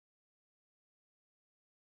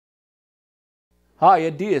Hi,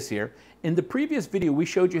 Adias here. In the previous video, we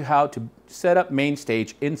showed you how to set up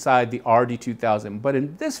MainStage inside the RD-2000. But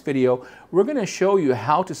in this video, we're going to show you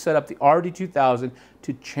how to set up the RD-2000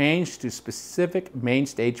 to change to specific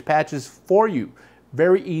MainStage patches for you.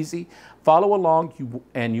 Very easy. Follow along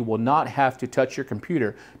and you will not have to touch your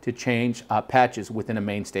computer to change patches within a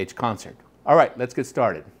MainStage concert. All right, let's get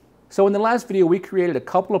started. So in the last video, we created a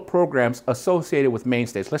couple of programs associated with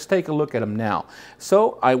MainStage. Let's take a look at them now.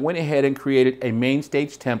 So I went ahead and created a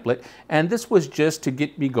MainStage template, and this was just to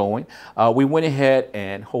get me going. We went ahead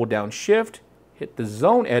and hold down Shift, hit the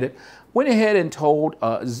zone edit, went ahead and told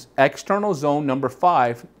external zone number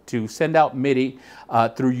 5 to send out MIDI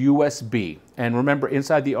through USB. And remember,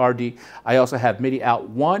 inside the RD, I also have MIDI out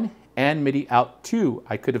 1 and MIDI out 2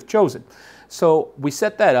 I could have chosen. So we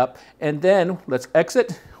set that up, and then let's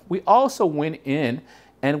exit. We also went in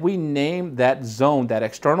and we named that zone, that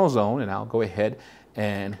external zone, and I'll go ahead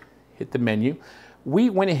and hit the menu. We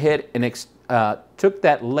went ahead and took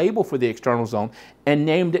that label for the external zone and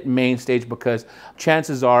named it MainStage, because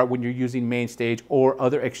chances are when you're using MainStage or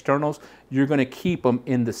other externals, you're going to keep them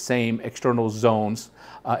in the same external zones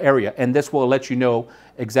area. And this will let you know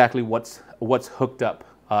exactly what's hooked up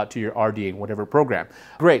to your RD in whatever program.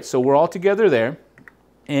 Great, so we're all together there.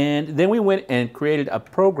 And then we went and created a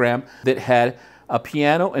program that had a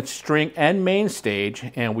piano and string and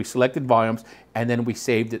MainStage, and we selected volumes, and then we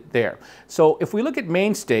saved it there. So if we look at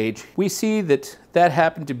MainStage, we see that that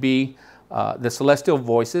happened to be the Celestial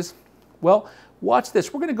Voices. Well, watch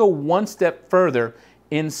this. We're going to go one step further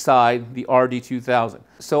inside the RD-2000.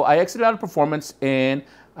 So I exited out of performance, and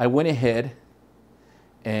I went ahead,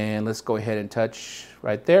 and let's go ahead and touch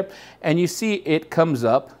right there. And you see it comes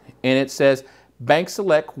up, and it says, Bank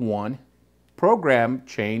Select 1, Program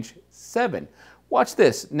Change 7. Watch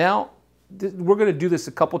this. Now, we're going to do this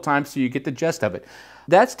a couple times so you get the gist of it.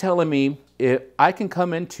 That's telling me if I can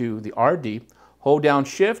come into the RD, hold down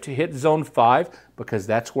Shift, hit Zone 5, because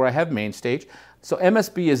that's where I have MainStage. So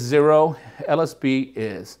MSB is 0, LSB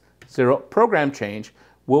is 0. Program Change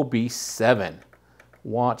will be 7.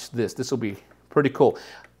 Watch this. This will be pretty cool.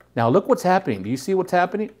 Now look what's happening. Do you see what's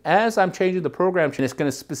happening? As I'm changing the program, it's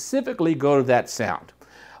going to specifically go to that sound.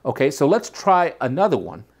 Okay, so let's try another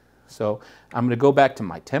one. So I'm going to go back to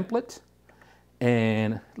my template,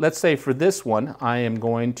 and let's say for this one, I am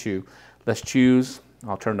going to, let's choose,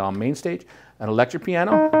 I'll turn on MainStage, an electric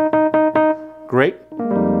piano. Great.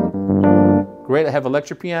 Great, I have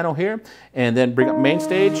electric piano here, and then bring up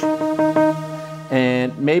MainStage,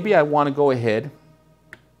 and maybe I want to go ahead,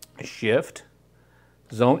 Shift,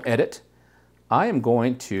 Zone Edit. I am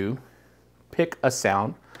going to pick a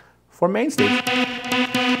sound for MainStage.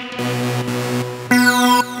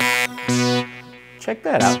 Check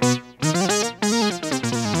that out.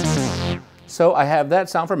 So I have that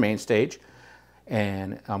sound for MainStage,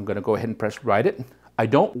 and I'm going to go ahead and press Write It. I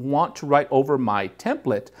don't want to write over my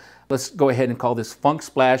template. Let's go ahead and call this Funk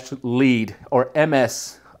Splash Lead, or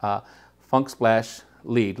MS Funk Splash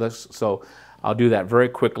Lead. So I'll do that very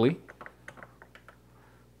quickly.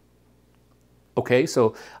 Okay,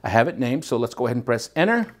 so I have it named, so let's go ahead and press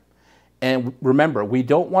Enter. And remember, we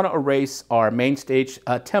don't want to erase our MainStage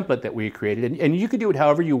template that we created. And you can do it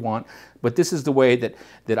however you want, but this is the way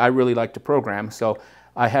that I really like to program. So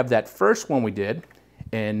I have that first one we did,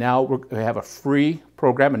 and now we have a free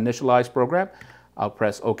program, initialized program. I'll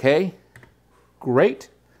press OK. Great.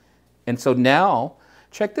 And so now,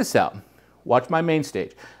 check this out. Watch my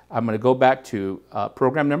MainStage. I'm going to go back to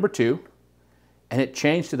program number 2. And it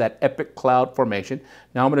changed to that epic cloud formation.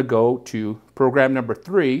 Now I'm going to go to program number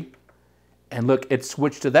 3, and look, it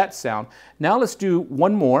switched to that sound. Now let's do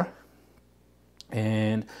one more,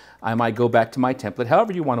 and I might go back to my template,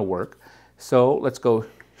 however you want to work. So let's go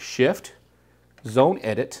Shift, Zone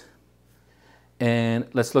Edit, and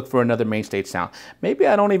let's look for another MainStage sound. Maybe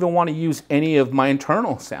I don't even want to use any of my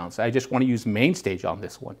internal sounds. I just want to use MainStage on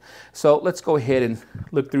this one. So let's go ahead and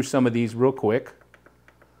look through some of these real quick.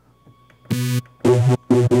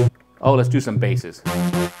 Oh, let's do some basses.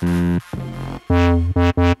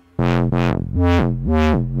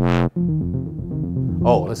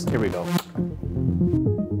 Oh, here we go.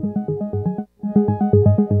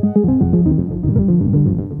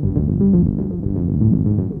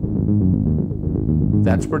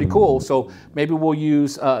 That's pretty cool. So maybe we'll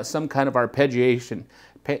use some kind of arpeggiated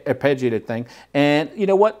thing. And you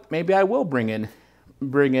know what? Maybe I will bring in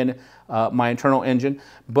my internal engine,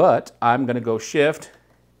 but I'm going to go Shift,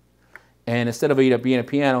 and instead of it being a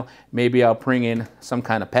piano, maybe I'll bring in some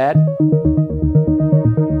kind of pad.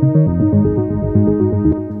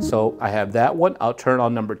 So I have that one. I'll turn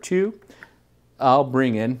on number 2. I'll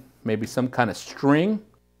bring in maybe some kind of string.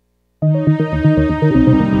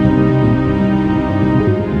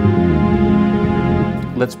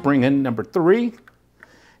 Let's bring in number 3.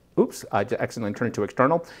 Oops, I just accidentally turned it to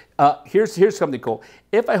external. Here's something cool.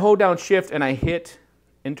 If I hold down shift and I hit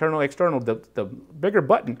internal, external, the bigger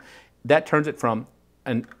button, that turns it from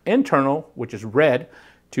an internal, which is red,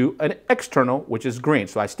 to an external, which is green.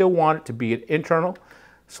 So I still want it to be an internal.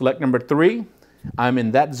 Select number 3. I'm in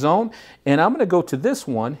that zone, and I'm going to go to this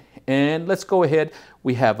one, and let's go ahead.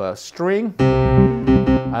 We have a string.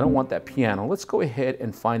 I don't want that piano. Let's go ahead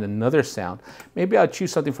and find another sound. Maybe I'll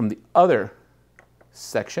choose something from the other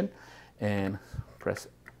section and let's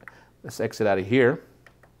exit out of here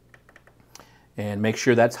and make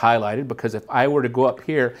sure that's highlighted, because if I were to go up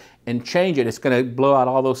here and change it, it's going to blow out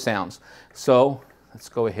all those sounds. So let's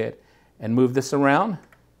go ahead and move this around,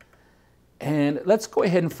 and let's go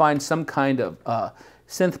ahead and find some kind of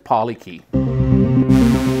synth poly key.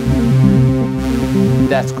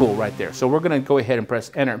 That's cool right there. So we're going to go ahead and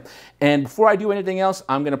press enter. And before I do anything else,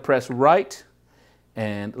 I'm going to press right.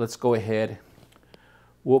 And let's go ahead.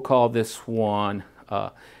 We'll call this one,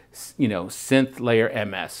 synth layer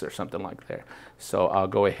MS or something like that. So I'll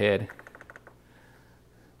go ahead.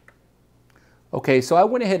 Okay, so I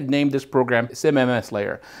went ahead and named this program SimMS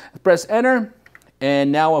layer. Press enter.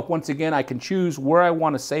 And now, once again, I can choose where I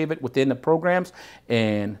want to save it within the programs.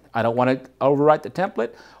 And I don't want to overwrite the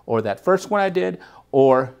template or that first one I did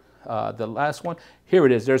or the last one. Here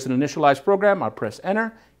it is. There's an initialized program. I'll press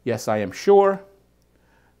enter. Yes, I am sure.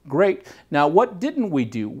 Great. Now, what didn't we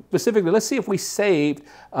do? Specifically, let's see if we saved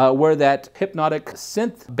where that hypnotic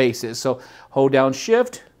synth bass is. So hold down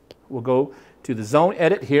shift. We'll go to the zone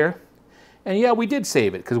edit here. And yeah, we did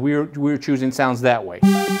save it because we were choosing sounds that way.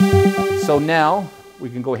 So now we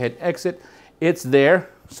can go ahead and exit. It's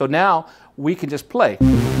there. So now we can just play.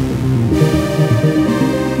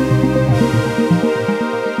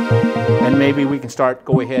 And maybe we can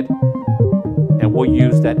go ahead and we'll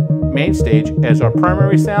use that main stage as our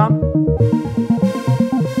primary sound.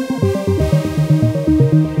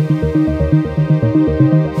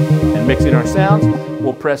 And mixing our sounds,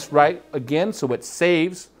 we'll press right again so it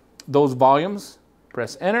saves those volumes.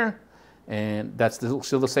 Press enter. And that's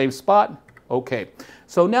still the same spot. Okay,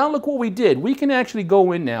 so now look what we did. We can actually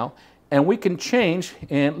go in now and we can change,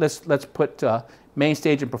 and let's put main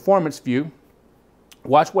stage and performance view.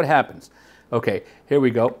 Watch what happens. Okay, here we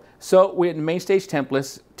go. So we had the main stage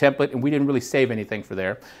template, and we didn't really save anything for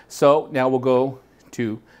there. So now we'll go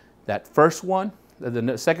to that first one,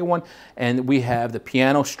 the second one, and we have the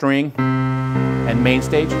piano string and main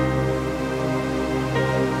stage.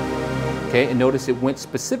 Okay, and notice it went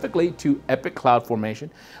specifically to Epic Cloud Formation.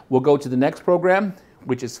 We'll go to the next program,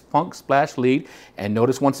 which is Funk Splash Lead, and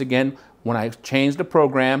notice once again, when I changed the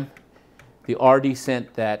program, the RD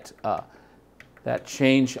sent that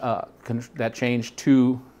change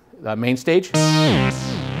to main stage.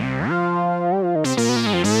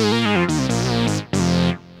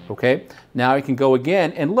 Okay, now I can go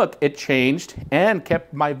again, and look, it changed and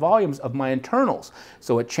kept my volumes of my internals.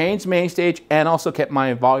 So it changed main stage and also kept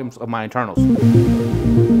my volumes of my internals.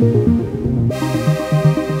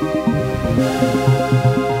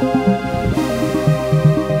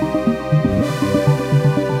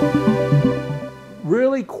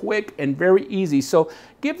 Really quick and very easy. So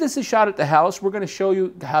give this a shot at the house. We're going to show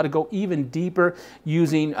you how to go even deeper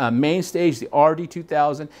using MainStage, the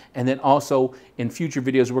RD-2000, and then also in future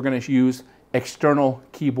videos we're going to use external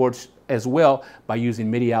keyboards as well by using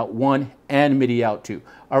MIDI out 1 and MIDI out 2.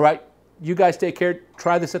 All right, you guys take care.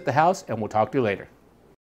 Try this at the house, and we'll talk to you later.